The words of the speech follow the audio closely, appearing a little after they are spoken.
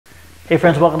Hey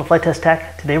friends, welcome to Flight Test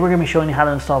Tech. Today we're going to be showing you how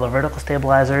to install the vertical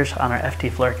stabilizers on our FT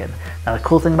Flerken. Now the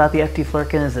cool thing about the FT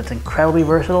Flerken is it's incredibly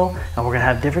versatile, and we're going to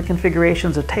have different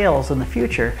configurations of tails in the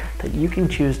future that you can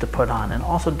choose to put on, and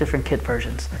also different kit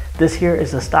versions. This here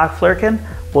is the stock Flerken.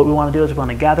 What we want to do is we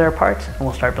want to gather our parts and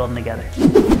we'll start building together.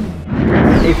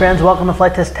 Hey friends, welcome to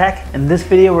Flight Test Tech. In this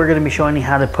video we're going to be showing you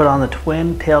how to put on the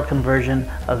twin tail conversion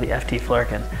of the FT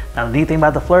Flerken. Now the neat thing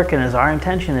about the Flerken is our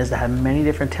intention is to have many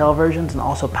different tail versions and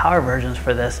also power versions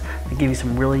for this to give you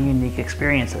some really unique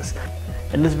experiences.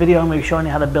 In this video I'm going to be showing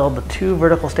you how to build the two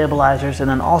vertical stabilizers and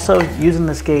then also using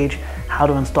this gauge how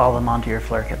to install them onto your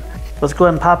Flerken. Let's go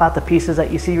ahead and pop out the pieces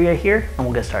that you see right here and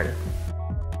we'll get started.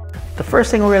 The first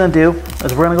thing we're going to do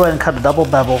is we're going to go ahead and cut a double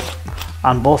bevel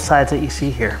on both sides that you see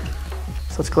here.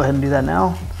 So let's go ahead and do that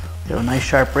now. We have a nice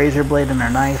sharp razor blade in our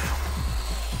knife.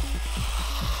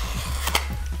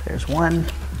 There's one,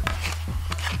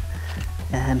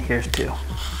 and here's two.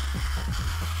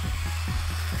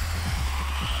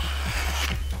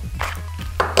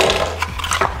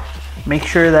 Make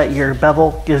sure that your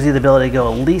bevel gives you the ability to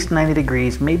go at least 90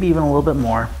 degrees, maybe even a little bit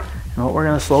more. And what we're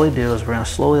going to slowly do is we're going to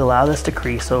slowly allow this to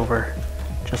crease over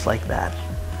just like that.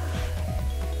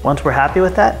 Once we're happy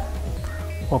with that,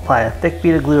 we'll apply a thick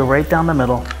bead of glue right down the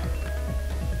middle.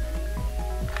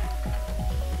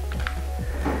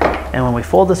 And when we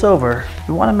fold this over,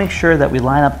 we want to make sure that we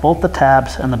line up both the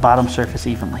tabs and the bottom surface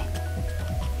evenly.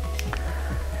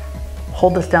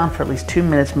 Hold this down for at least 2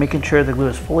 minutes, making sure the glue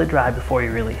is fully dry before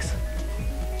you release.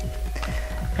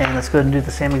 And let's go ahead and do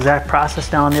the same exact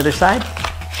process now on the other side.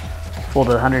 Fold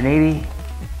it 180.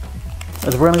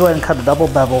 As we're going to go ahead and cut a double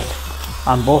bevel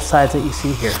on both sides that you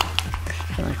see here.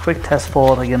 And a quick test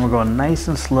fold. Again, we're going nice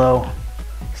and slow,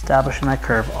 establishing that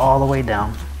curve all the way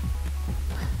down.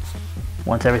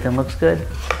 Once everything looks good,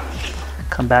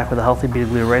 come back with a healthy bead of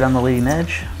glue right on the leading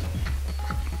edge,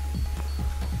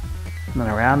 and then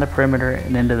around the perimeter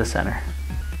and into the center.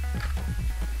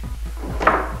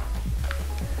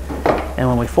 And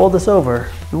when we fold this over,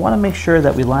 we want to make sure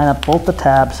that we line up both the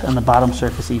tabs and the bottom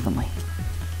surface evenly.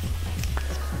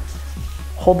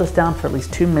 Hold this down for at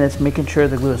least 2 minutes, making sure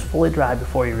the glue is fully dry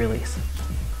before you release.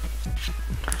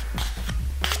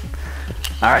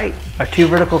 All right, our two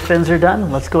vertical fins are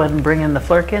done. Let's go ahead and bring in the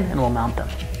Flerken and we'll mount them.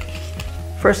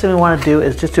 First thing we want to do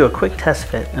is just do a quick test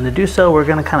fit. And to do so, we're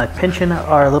going to kind of pinch in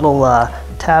our little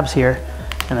tabs here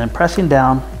and then pressing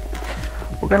down,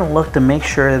 we're going to look to make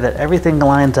sure that everything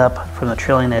lines up from the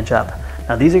trailing edge up.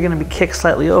 Now these are going to be kicked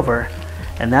slightly over,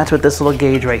 and that's what this little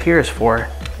gauge right here is for,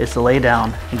 is to lay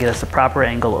down and get us the proper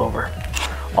angle over.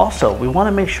 Also, we want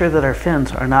to make sure that our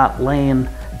fins are not laying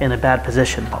in a bad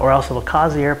position, or else it'll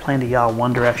cause the airplane to yaw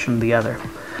one direction or the other.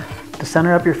 To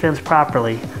center up your fins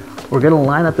properly, we're going to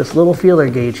line up this little feeler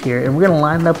gauge here, and we're going to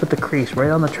line it up with the crease right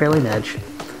on the trailing edge.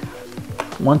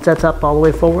 Once that's up all the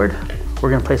way forward, we're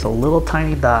going to place a little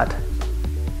tiny dot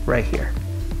right here.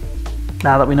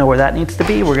 Now that we know where that needs to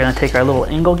be, we're going to take our little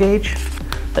angle gauge.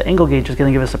 The angle gauge is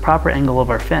going to give us the proper angle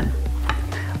of our fin.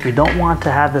 We don't want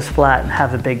to have this flat and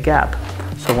have a big gap.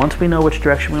 So once we know which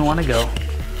direction we want to go,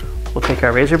 we'll take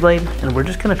our razor blade and we're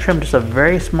just going to trim just a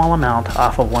very small amount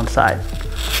off of one side.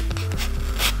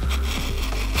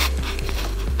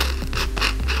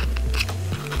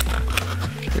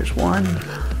 Here's one.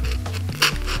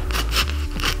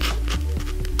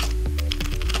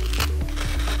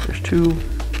 There's two.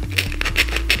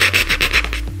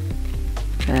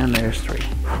 And there's three.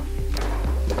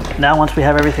 Now once we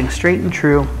have everything straight and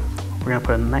true, we're going to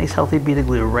put a nice healthy bead of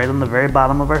glue right on the very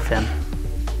bottom of our fin.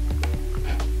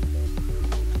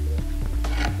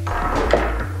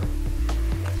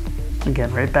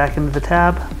 Again, right back into the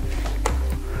tab.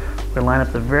 We're going to line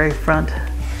up the very front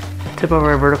tip of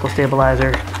our vertical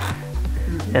stabilizer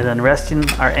and then resting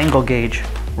our angle gauge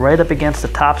right up against the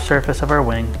top surface of our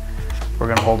wing, we're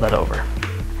going to hold that over.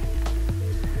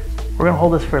 We're going to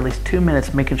hold this for at least 2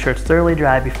 minutes, making sure it's thoroughly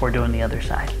dry before doing the other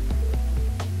side.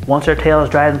 Once our tail is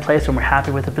dried in place and we're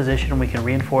happy with the position, we can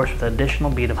reinforce with an additional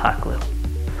bead of hot glue.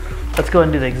 Let's go ahead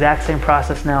and do the exact same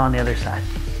process now on the other side.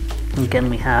 Again,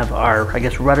 we have our,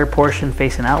 rudder portion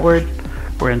facing outward.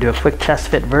 We're going to do a quick test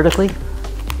fit vertically.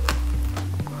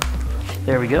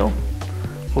 There we go.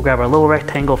 We'll grab our little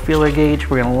rectangle feeler gauge.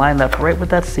 We're going to line that up right with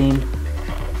that seam.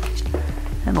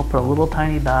 And we'll put a little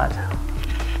tiny dot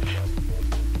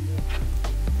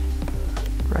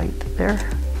right there.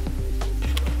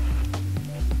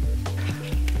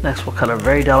 Next, we'll cut a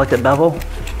very delicate bevel.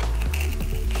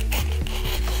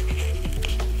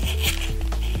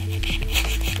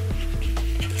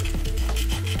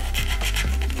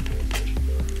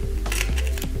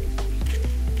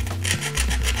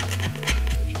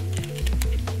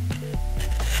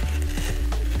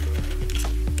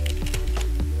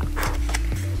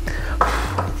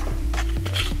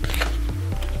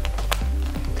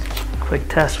 Quick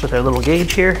test with our little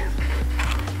gauge here.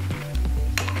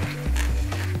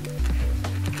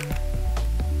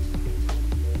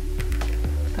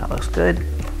 That looks good.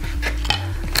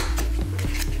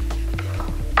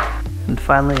 And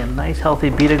finally, a nice healthy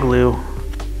bead of glue.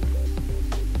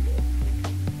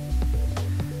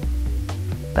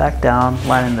 Back down,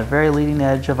 lining the very leading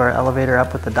edge of our elevator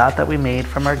up with the dot that we made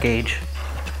from our gauge.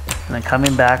 And then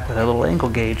coming back with our little angle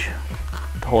gauge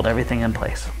to hold everything in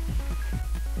place.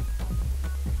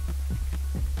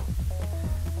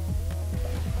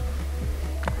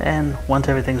 And once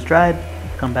everything's dried,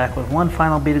 come back with one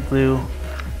final bead of glue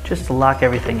just to lock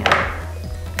everything in.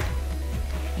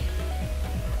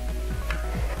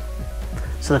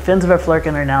 So the fins of our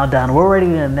Flerken are now done. We're ready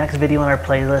to do the next video in our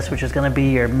playlist, which is going to be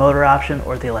your motor option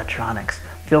or the electronics.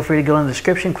 Feel free to go in the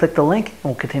description, click the link, and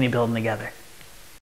we'll continue building together.